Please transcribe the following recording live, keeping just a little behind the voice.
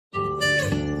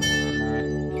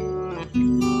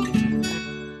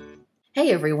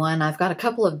Hey everyone, I've got a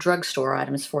couple of drugstore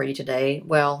items for you today.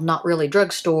 Well, not really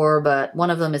drugstore, but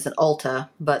one of them is an Ulta,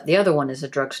 but the other one is a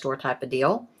drugstore type of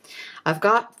deal. I've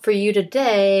got for you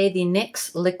today the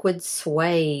NYX Liquid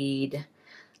Suede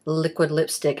liquid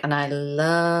lipstick, and I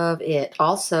love it.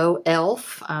 Also,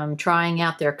 e.l.f. I'm trying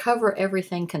out their Cover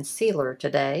Everything concealer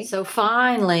today. So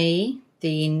finally,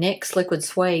 the NYX Liquid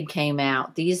Suede came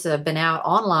out. These have been out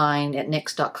online at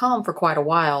nyx.com for quite a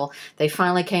while. They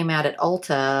finally came out at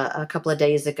Ulta a couple of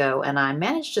days ago, and I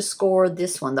managed to score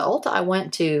this one. The Ulta I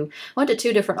went to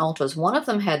two different Ultas. One of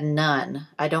them had none.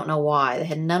 I don't know why. They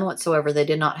had none whatsoever. They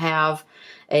did not have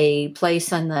a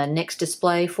place on the NYX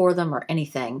display for them or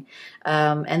anything.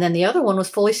 And then the other one was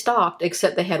fully stocked,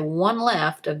 except they had one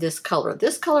left of this color.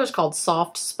 This color is called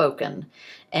Soft Spoken,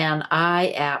 and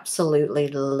I absolutely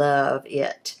love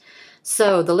it.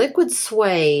 So the Liquid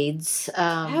Suedes,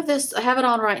 I have it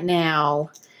on right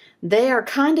now. They are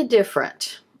kind of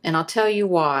different, and I'll tell you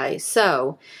why.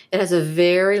 So it has a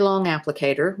very long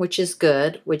applicator, which is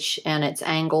good, and it's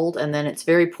angled, and then it's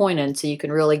very pointed, so you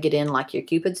can really get in like your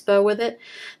Cupid's bow with it.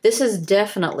 This is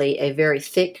definitely a very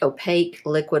thick, opaque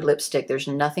liquid lipstick. There's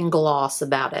nothing gloss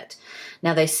about it.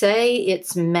 Now they say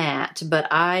it's matte, but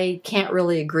I can't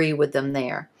really agree with them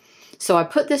there. So I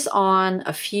put this on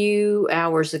a few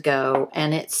hours ago,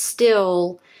 and it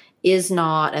still is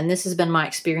not, and this has been my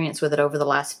experience with it over the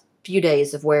last few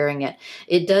days of wearing it,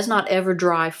 it does not ever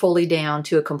dry fully down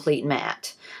to a complete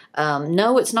matte.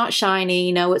 No, it's not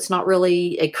shiny. No, it's not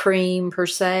really a cream per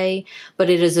se, but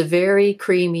it is a very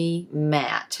creamy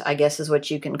matte, I guess is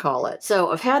what you can call it.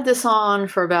 So I've had this on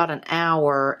for about an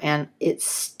hour, and it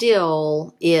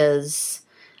still is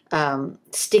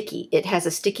sticky. It has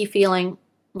a sticky feeling.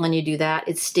 When you do that,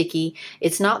 it's sticky.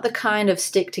 It's not the kind of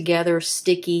stick together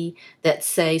sticky that,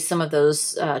 say, some of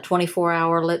those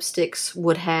 24-hour lipsticks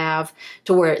would have,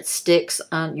 to where it sticks,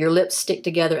 your lips stick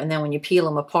together, and then when you peel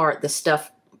them apart, the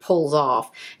stuff pulls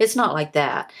off. It's not like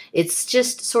that. It's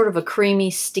just sort of a creamy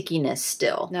stickiness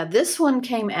still. Now this one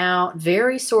came out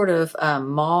very sort of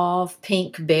mauve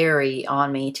pink berry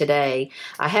on me today.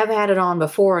 I have had it on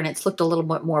before and it's looked a little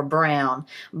bit more brown,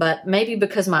 but maybe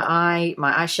because my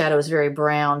eyeshadow is very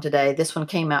brown today, this one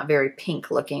came out very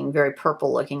pink looking, very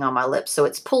purple looking on my lips. So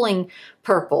it's pulling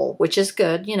purple, which is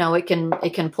good. You know, it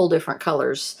can pull different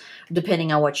colors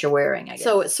depending on what you're wearing, I guess.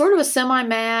 So it's sort of a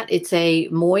semi-matte. It's a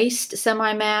moist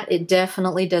semi-matte. It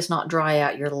definitely does not dry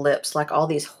out your lips like all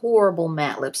these horrible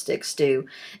matte lipsticks do.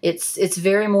 It's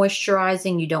very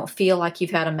moisturizing. You don't feel like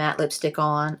you've had a matte lipstick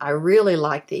on. I really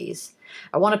like these.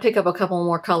 I want to pick up a couple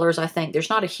more colors, I think. There's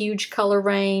not a huge color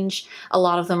range. A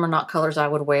lot of them are not colors I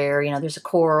would wear. You know, there's a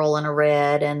coral and a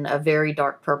red and a very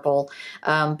dark purple.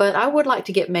 But I would like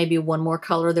to get maybe one more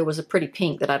color. There was a pretty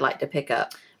pink that I'd like to pick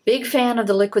up. Big fan of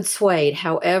the Liquid Suede.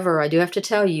 However, I do have to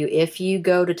tell you, if you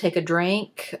go to take a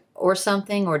drink or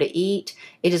something or to eat,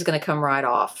 it is going to come right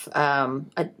off.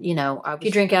 You know, if you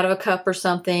drink out of a cup or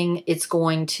something, it's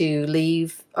going to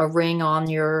leave a ring on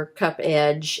your cup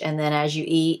edge, and then as you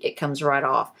eat, it comes right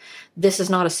off. This is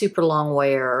not a super long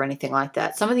wear or anything like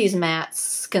that. Some of these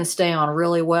mattes can stay on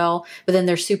really well, but then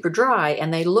they're super dry,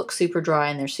 and they look super dry,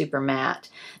 and they're super matte.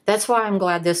 That's why I'm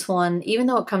glad this one, even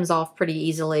though it comes off pretty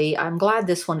easily, I'm glad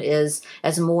this one is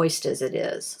as moist as it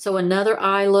is. So another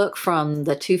eye look from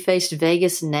the Too Faced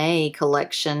Vegas Nay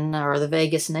collection, or the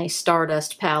Vegas Nay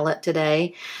Stardust palette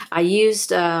today. I used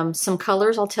some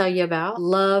colors I'll tell you about.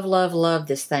 Love, love, love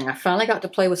this thing. I finally got to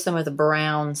play with some of the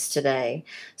browns today.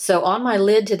 So on my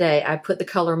lid today, I put the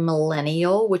color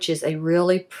Millennial, which is a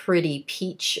really pretty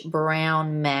peach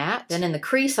brown matte. Then in the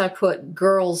crease, I put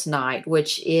Girls Night,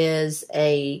 which is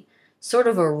a sort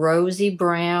of a rosy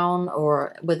brown,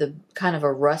 or with a kind of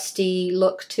a rusty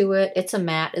look to it. It's a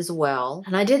matte as well.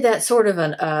 And I did that sort of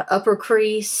an upper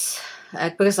crease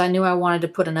because I knew I wanted to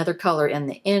put another color in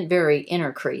the very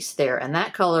inner crease there. And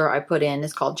that color I put in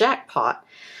is called Jackpot.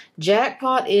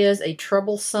 Jackpot is a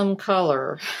troublesome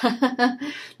color,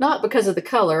 not because of the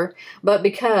color, but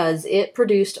because it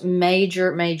produced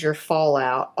major, major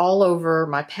fallout all over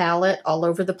my palette, all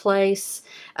over the place.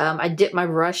 I dipped my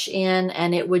brush in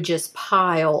and it would just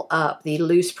pile up. The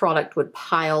loose product would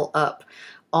pile up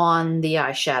on the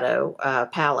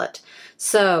eyeshadow palette.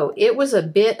 So it was a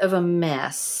bit of a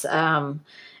mess.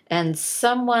 And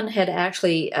someone had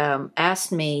actually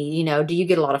asked me, you know, do you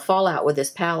get a lot of fallout with this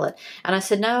palette? And I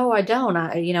said, no, I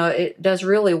don't. You know, it does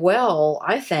really well,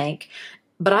 I think.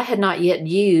 But I had not yet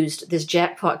used this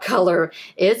Jackpot color.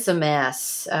 It's a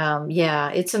mess. Yeah,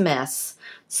 it's a mess.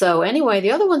 So anyway,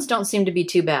 the other ones don't seem to be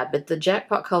too bad, but the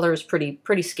Jackpot color is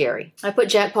pretty scary. I put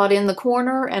Jackpot in the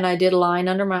corner, and I did a line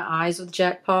under my eyes with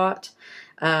Jackpot.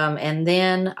 And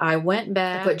then I went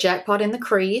back, I put Jackpot in the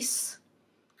crease.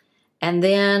 And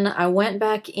then I went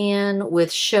back in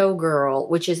with Showgirl,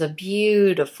 which is a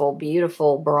beautiful,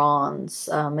 beautiful bronze,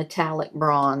 metallic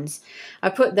bronze.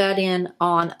 I put that in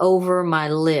on over my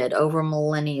lid, over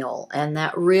Millennial, and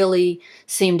that really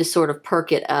seemed to sort of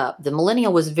perk it up. The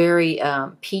Millennial was very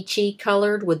peachy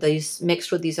colored with these,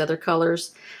 mixed with these other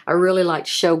colors. I really liked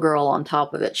Showgirl on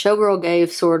top of it. Showgirl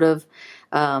gave sort of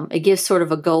it gives sort of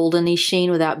a goldeny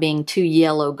sheen without being too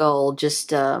yellow gold,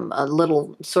 just a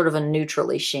little sort of a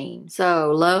neutrally sheen.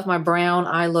 So, love my brown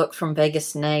eye look from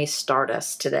Vegas Nay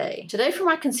Stardust today. Today for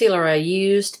my concealer, I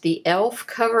used the e.l.f.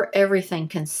 Cover Everything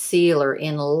Concealer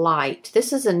in Light.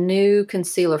 This is a new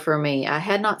concealer for me. I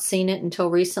had not seen it until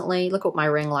recently. Look what my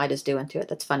ring light is doing to it.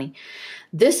 That's funny.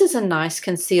 This is a nice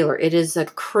concealer. It is a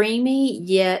creamy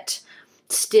yet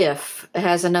stiff. It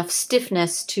has enough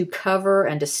stiffness to cover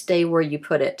and to stay where you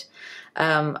put it.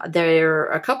 There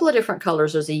are a couple of different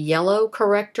colors. There's a yellow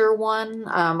corrector one.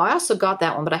 I also got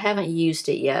that one, but I haven't used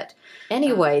it yet.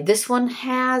 Anyway, this one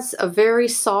has a very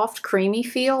soft, creamy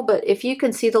feel, but if you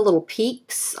can see the little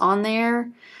peaks on there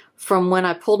from when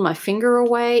I pulled my finger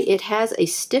away, it has a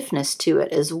stiffness to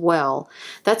it as well.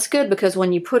 That's good because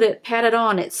when you put it, pat it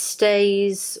on, it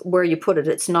stays where you put it.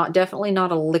 It's not, definitely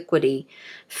not a liquidy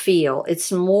feel.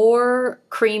 It's more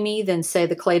creamy than, say,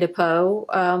 the Clé de Peau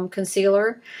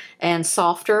concealer, and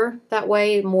softer that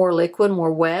way, more liquid,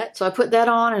 more wet. So I put that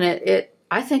on, and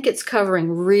I think it's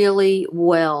covering really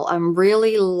well. I'm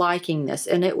really liking this,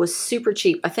 and it was super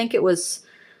cheap. I think it was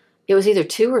either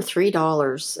 $2 or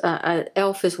 $3.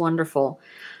 e.l.f. is wonderful.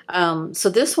 So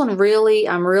this one really,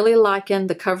 I'm really liking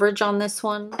the coverage on this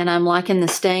one, and I'm liking the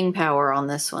staying power on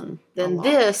this one. Then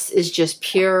this is just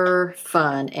pure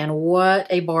fun, and what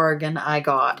a bargain I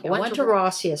got. I went to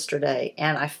Ross yesterday,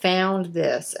 and I found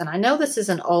this, and I know this is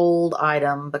an old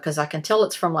item because I can tell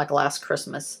it's from like last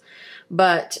Christmas,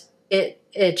 but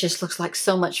it just looks like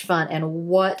so much fun, and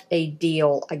what a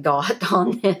deal I got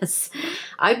on this.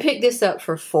 I picked this up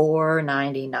for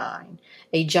 $4.99.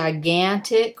 A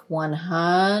gigantic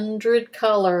 100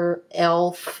 color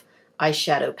e.l.f.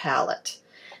 eyeshadow palette.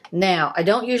 Now, I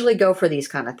don't usually go for these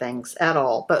kind of things at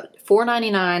all, but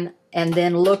 $4.99, and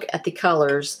then look at the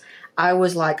colors. I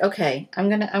was like, okay, I'm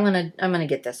gonna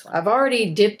get this one. I've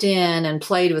already dipped in and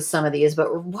played with some of these,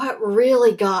 but what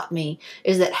really got me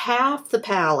is that half the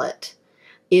palette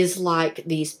is like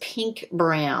these pink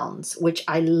browns, which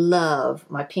I love,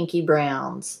 my pinky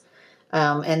browns.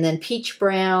 And then peach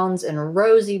browns and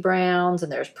rosy browns,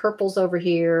 and there's purples over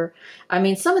here. I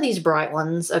mean, some of these bright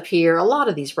ones up here, a lot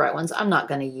of these bright ones I'm not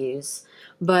going to use.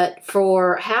 But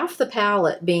for half the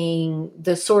palette being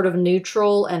the sort of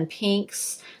neutral and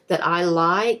pinks that I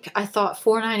like, I thought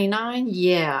 $4.99,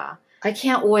 yeah. I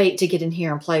can't wait to get in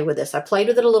here and play with this. I played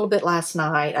with it a little bit last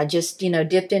night. I just,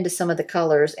 dipped into some of the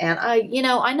colors, and I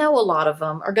know a lot of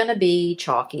them are going to be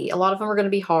chalky. A lot of them are going to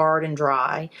be hard and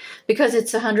dry because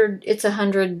it's a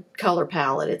 100 color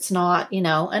palette. It's not,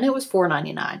 and it was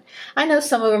 $4.99. I know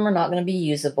some of them are not going to be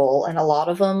usable, and a lot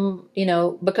of them,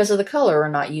 because of the color are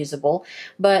not usable,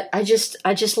 but I just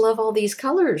love all these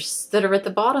colors that are at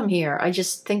the bottom here. I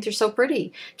just think they're so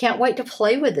pretty. Can't wait to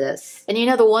play with this. And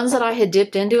the ones that I had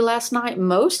dipped into last night,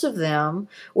 most of them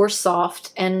were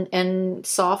soft and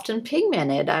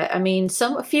pigmented. I mean,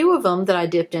 a few of them that I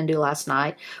dipped into last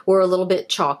night were a little bit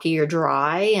chalky or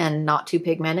dry and not too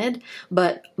pigmented,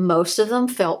 but most of them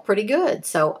felt pretty good.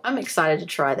 So I'm excited to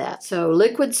try that. So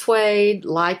Liquid Suede,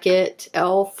 like it.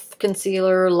 e.l.f.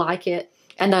 concealer, like it.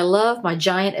 And I love my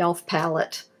giant e.l.f.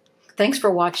 palette. Thanks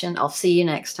for watching. I'll see you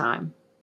next time.